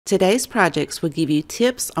Today's projects will give you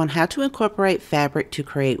tips on how to incorporate fabric to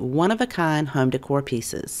create one-of-a-kind home decor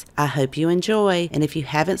pieces. I hope you enjoy, and if you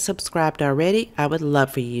haven't subscribed already, I would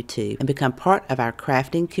love for you to, and become part of our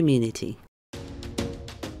crafting community.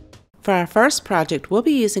 For our first project, we'll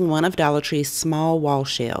be using one of Dollar Tree's small wall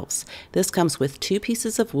shelves. This comes with 2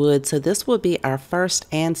 pieces of wood, so this will be our first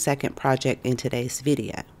and second project in today's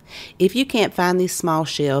video. If you can't find these small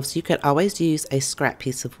shelves, you could always use a scrap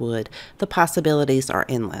piece of wood. The possibilities are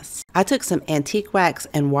endless. I took some antique wax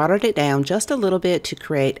and watered it down just a little bit to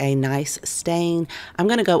create a nice stain. I'm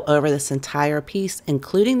going to go over this entire piece,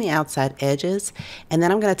 including the outside edges, and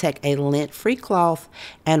then I'm going to take a lint-free cloth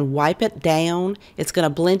and wipe it down. It's going to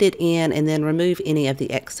blend it in and then remove any of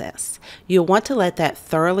the excess. You'll want to let that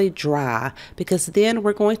thoroughly dry, because then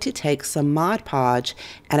we're going to take some Mod Podge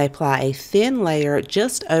and apply a thin layer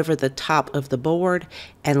just over the top of the board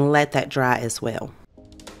and let that dry as well.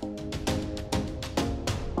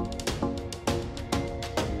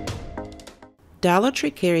 Dollar Tree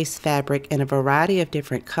carries fabric in a variety of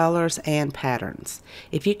different colors and patterns.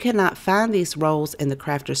 If you cannot find these rolls in the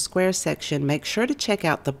Crafter's Square section, make sure to check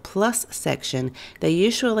out the Plus section. They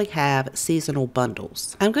usually have seasonal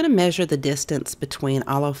bundles. I'm going to measure the distance between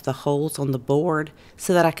all of the holes on the board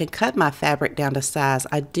so that I can cut my fabric down to size.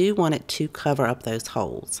 I do want it to cover up those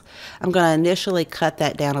holes. I'm going to initially cut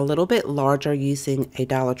that down a little bit larger using a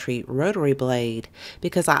Dollar Tree rotary blade,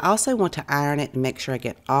 because I also want to iron it and make sure I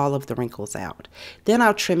get all of the wrinkles out. Then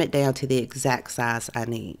I'll trim it down to the exact size I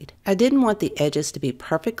need. I didn't want the edges to be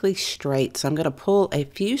perfectly straight, so I'm going to pull a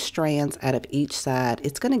few strands out of each side.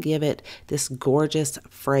 It's going to give it this gorgeous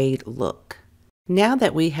frayed look. Now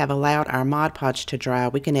that we have allowed our Mod Podge to dry,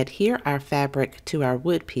 we can adhere our fabric to our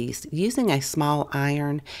wood piece using a small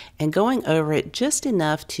iron and going over it just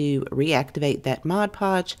enough to reactivate that Mod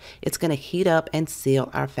Podge. It's going to heat up and seal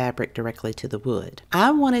our fabric directly to the wood.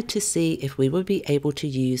 I wanted to see if we would be able to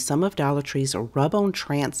use some of Dollar Tree's rub-on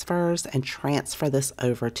transfers and transfer this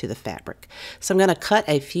over to the fabric. So I'm going to cut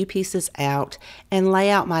a few pieces out and lay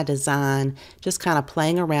out my design, just kind of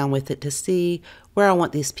playing around with it to see where I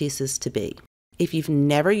want these pieces to be. If you've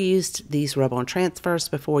never used these rub-on transfers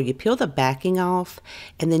before, you peel the backing off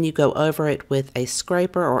and then you go over it with a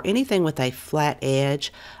scraper or anything with a flat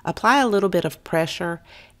edge. Apply a little bit of pressure,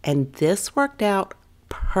 and this worked out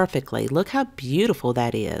perfectly. Look how beautiful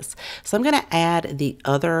that is. So I'm going to add the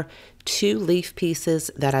other 2 leaf pieces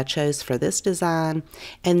that I chose for this design,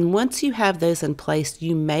 and once you have those in place,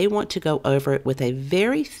 you may want to go over it with a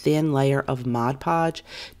very thin layer of Mod Podge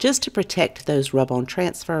just to protect those rub-on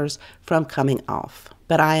transfers from coming off.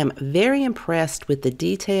 But I am very impressed with the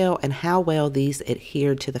detail and how well these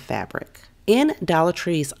adhered to the fabric. In Dollar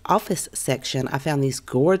Tree's office section, I found these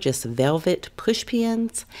gorgeous velvet push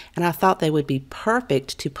pins, and I thought they would be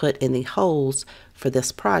perfect to put in the holes for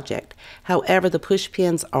this project. However, the push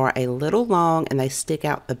pins are a little long and they stick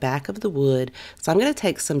out the back of the wood, so I'm going to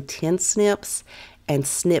take some tin snips and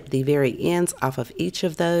snip the very ends off of each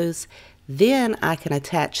of those. Then I can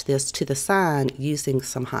attach this to the sign using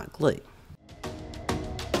some hot glue.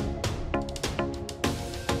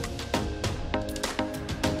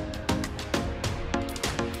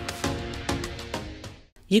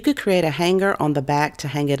 You could create a hanger on the back to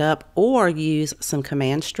hang it up or use some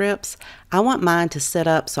command strips. I want mine to sit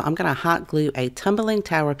up, so I'm going to hot glue a tumbling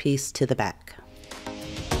tower piece to the back.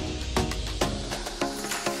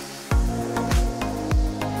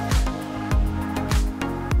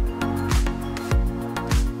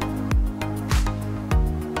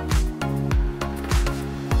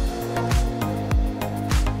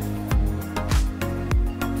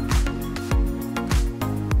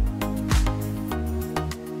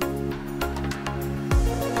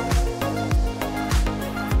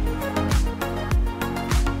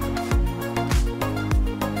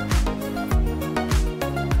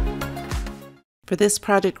 For this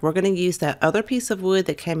project, we're going to use that other piece of wood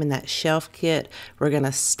that came in that shelf kit. We're going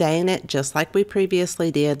to stain it just like we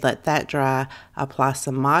previously did, let that dry, apply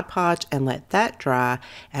some Mod Podge and let that dry.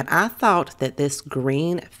 And I thought that this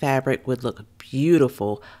green fabric would look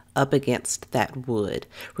beautiful up against that wood.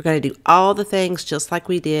 We're going to do all the things just like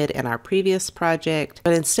we did in our previous project,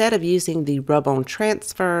 but instead of using the rub-on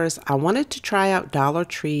transfers, I wanted to try out Dollar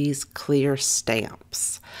Tree's clear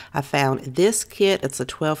stamps. I found this kit. It's a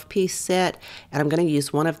 12-piece set, and I'm going to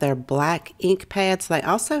use one of their black ink pads. They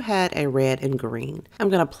also had a red and green. I'm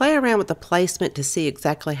going to play around with the placement to see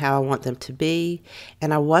exactly how I want them to be,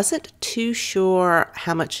 and I wasn't too sure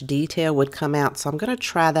how much detail would come out, so I'm going to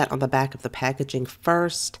try that on the back of the packaging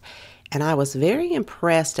first. And I was very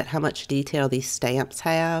impressed at how much detail these stamps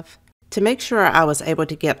have. To make sure I was able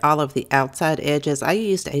to get all of the outside edges, I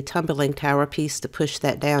used a tumbling tower piece to push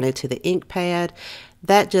that down into the ink pad.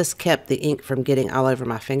 That just kept the ink from getting all over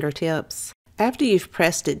my fingertips. After you've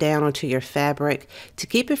pressed it down onto your fabric, to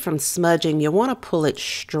keep it from smudging, you'll want to pull it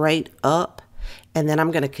straight up. And then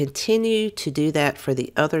I'm going to continue to do that for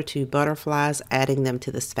the other two butterflies, adding them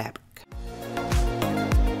to this fabric.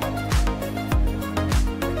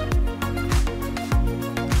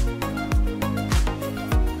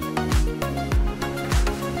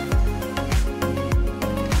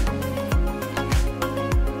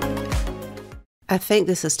 I think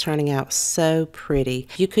this is turning out so pretty.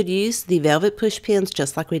 You could use the velvet push pins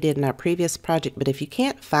just like we did in our previous project, but if you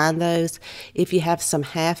can't find those, if you have some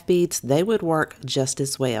half beads, they would work just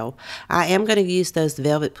as well. I am going to use those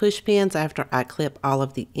velvet push pins after I clip all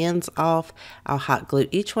of the ends off. I'll hot glue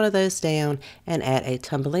each one of those down and add a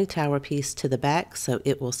tumbling tower piece to the back so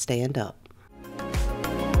it will stand up.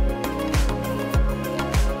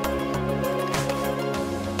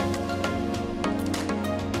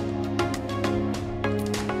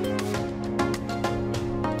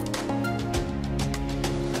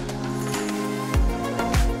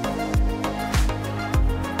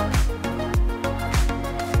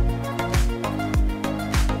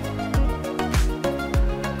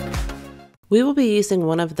 We will be using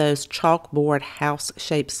one of those chalkboard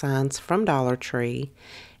house-shaped signs from Dollar Tree,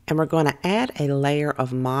 and we're going to add a layer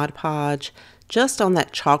of Mod Podge just on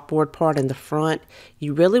that chalkboard part in the front.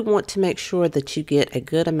 You really want to make sure that you get a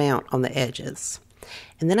good amount on the edges.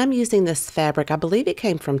 And then I'm using this fabric, I believe it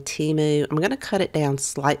came from Temu. I'm going to cut it down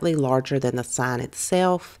slightly larger than the sign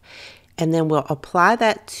itself. And then we'll apply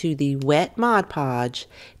that to the wet Mod Podge.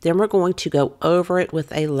 Then we're going to go over it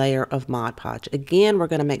with a layer of Mod Podge. Again, we're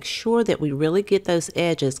going to make sure that we really get those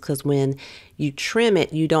edges, because when you trim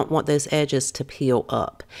it, you don't want those edges to peel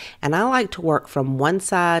up. And I like to work from one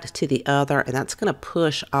side to the other, and that's going to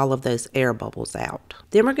push all of those air bubbles out.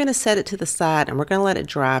 Then we're going to set it to the side, and we're going to let it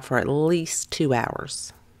dry for at least 2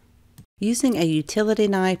 hours. Using a utility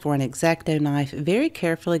knife or an X-Acto knife, very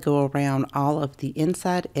carefully go around all of the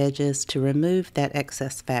inside edges to remove that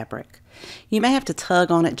excess fabric. You may have to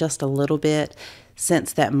tug on it just a little bit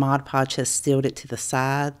since that Mod Podge has sealed it to the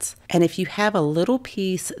sides. And if you have a little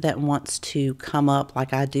piece that wants to come up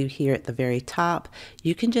like I do here at the very top,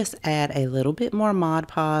 you can just add a little bit more Mod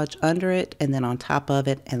Podge under it and then on top of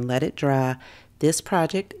it and let it dry. This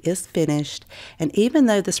project is finished, and even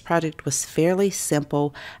though this project was fairly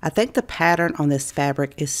simple, I think the pattern on this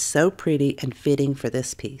fabric is so pretty and fitting for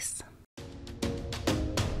this piece.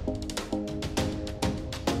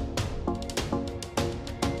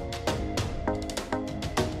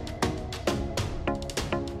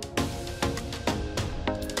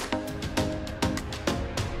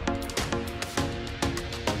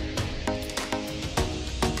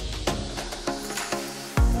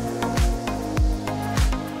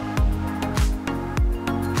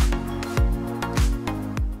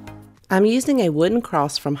 I'm using a wooden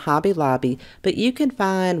cross from Hobby Lobby, but you can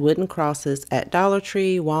find wooden crosses at Dollar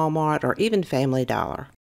Tree, Walmart, or even Family Dollar.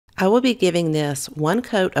 I will be giving this one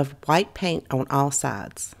coat of white paint on all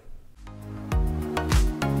sides.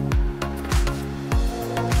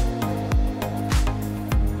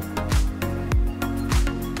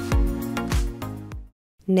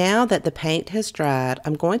 Now that the paint has dried,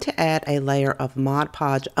 I'm going to add a layer of Mod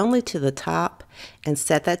Podge only to the top and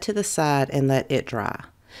set that to the side and let it dry.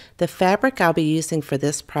 The fabric I'll be using for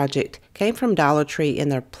this project came from Dollar Tree in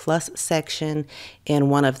their Plus section in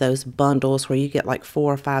one of those bundles where you get like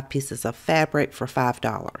 4 or 5 pieces of fabric for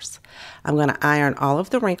 $5. I'm going to iron all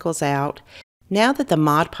of the wrinkles out. Now that the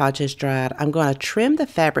Mod Podge is dried, I'm going to trim the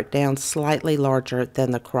fabric down slightly larger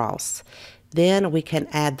than the cross. Then we can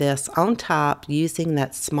add this on top using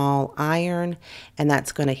that small iron, and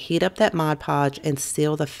that's going to heat up that Mod Podge and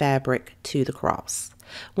seal the fabric to the cross.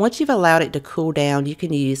 Once you've allowed it to cool down, you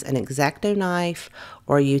can use an X-Acto knife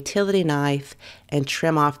or a utility knife and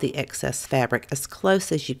trim off the excess fabric as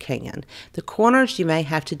close as you can. The corners you may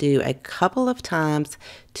have to do a couple of times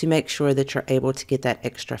to make sure that you're able to get that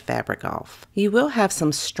extra fabric off. You will have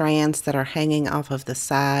some strands that are hanging off of the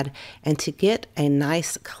side, and to get a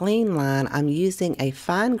nice clean line, I'm using a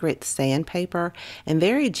fine grit sandpaper and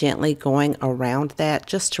very gently going around that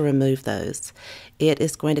just to remove those. It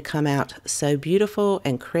is going to come out so beautiful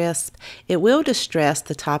and crisp. It will distress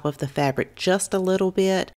the top of the fabric just a little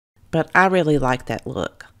bit, but I really like that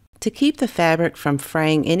look. To keep the fabric from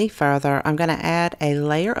fraying any further, I'm going to add a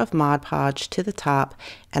layer of Mod Podge to the top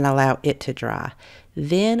and allow it to dry.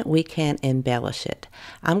 Then we can embellish it.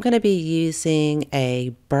 I'm going to be using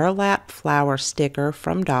a burlap flower sticker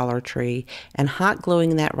from Dollar Tree and hot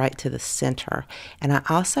gluing that right to the center. And I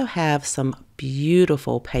also have some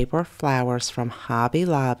beautiful paper flowers from Hobby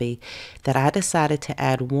Lobby that I decided to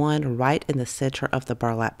add one right in the center of the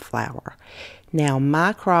burlap flower. Now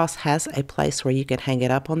my cross has a place where you can hang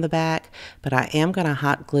it up on the back, but I am going to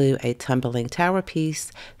hot glue a tumbling tower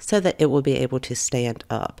piece so that it will be able to stand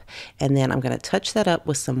up. And then I'm going to touch that up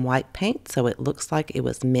with some white paint so it looks like it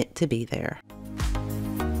was meant to be there.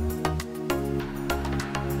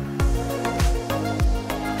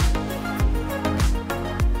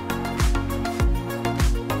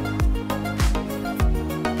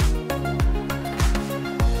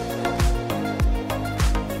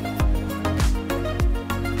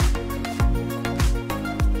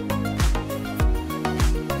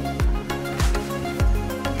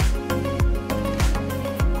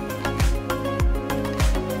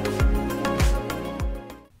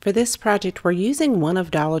 For this project, we're using one of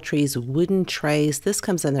Dollar Tree's wooden trays. This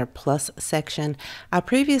comes in their plus section. I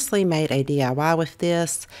previously made a DIY with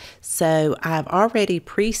this, so I've already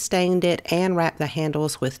pre-stained it and wrapped the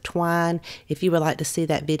handles with twine. If you would like to see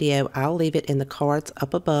that video, I'll leave it in the cards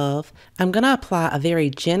up above. I'm going to apply a very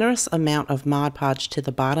generous amount of Mod Podge to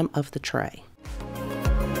the bottom of the tray.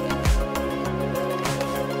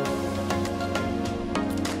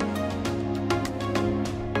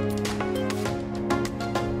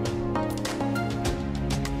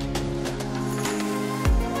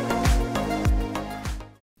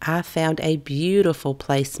 I found a beautiful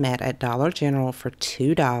placemat at Dollar General for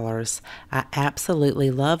 $2. I absolutely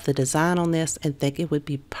love the design on this and think it would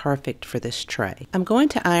be perfect for this tray. I'm going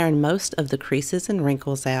to iron most of the creases and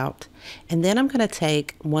wrinkles out, and then I'm going to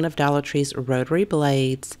take one of Dollar Tree's rotary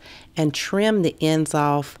blades and trim the ends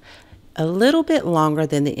off a little bit longer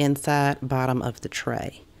than the inside bottom of the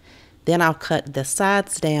tray. Then I'll cut the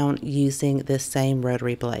sides down using this same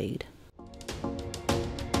rotary blade.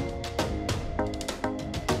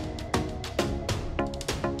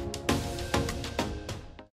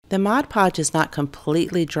 The Mod Podge is not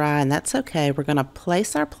completely dry, and that's okay. We're going to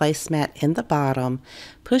place our placemat in the bottom,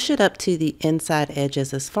 push it up to the inside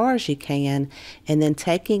edges as far as you can, and then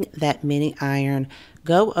taking that mini iron,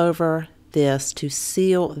 go over this to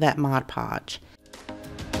seal that Mod Podge.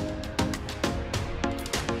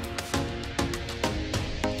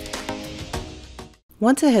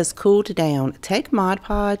 Once it has cooled down, take Mod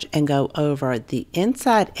Podge and go over the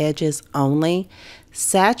inside edges only,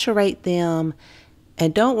 saturate them.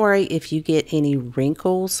 And don't worry if you get any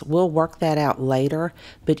wrinkles, we'll work that out later,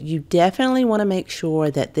 but you definitely want to make sure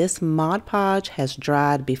that this Mod Podge has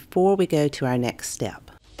dried before we go to our next step.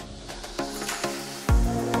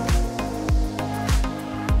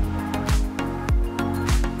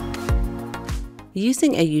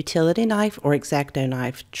 Using a utility knife or X-Acto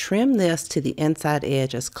knife, trim this to the inside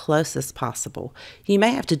edge as close as possible. You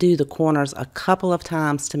may have to do the corners a couple of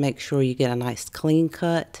times to make sure you get a nice clean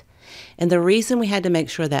cut. And the reason we had to make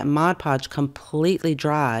sure that Mod Podge completely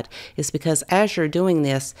dried is because as you're doing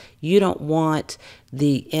this, you don't want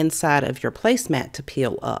the inside of your placemat to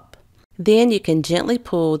peel up. Then you can gently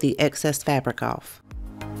pull the excess fabric off.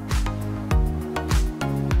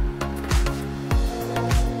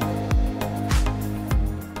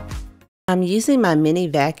 I'm using my mini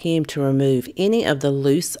vacuum to remove any of the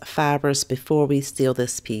loose fibers before we seal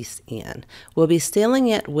this piece in. We'll be sealing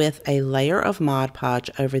it with a layer of Mod Podge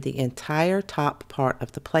over the entire top part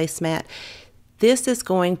of the placemat. This is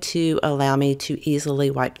going to allow me to easily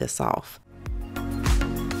wipe this off.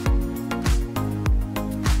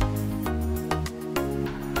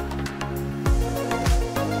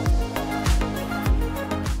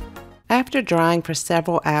 After drying for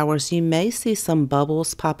several hours, you may see some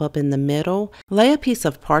bubbles pop up in the middle. Lay a piece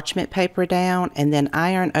of parchment paper down and then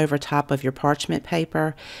iron over top of your parchment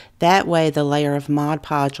paper. That way the layer of Mod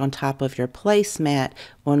Podge on top of your placemat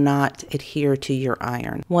will not adhere to your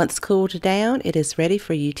iron. Once cooled down, it is ready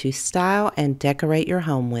for you to style and decorate your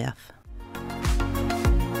home with.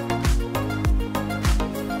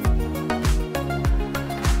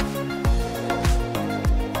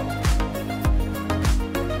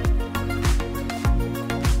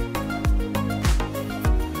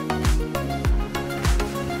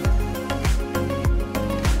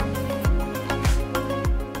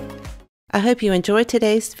 I hope you enjoyed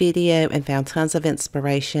today's video and found tons of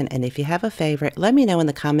inspiration, and if you have a favorite, let me know in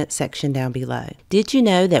the comment section down below. Did you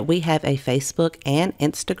know that we have a Facebook and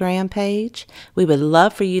Instagram page? We would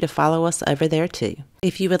love for you to follow us over there too.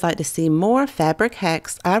 If you would like to see more fabric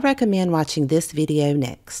hacks, I recommend watching this video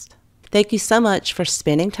next. Thank you so much for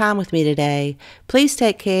spending time with me today. Please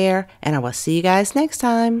take care, and I will see you guys next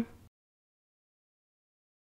time.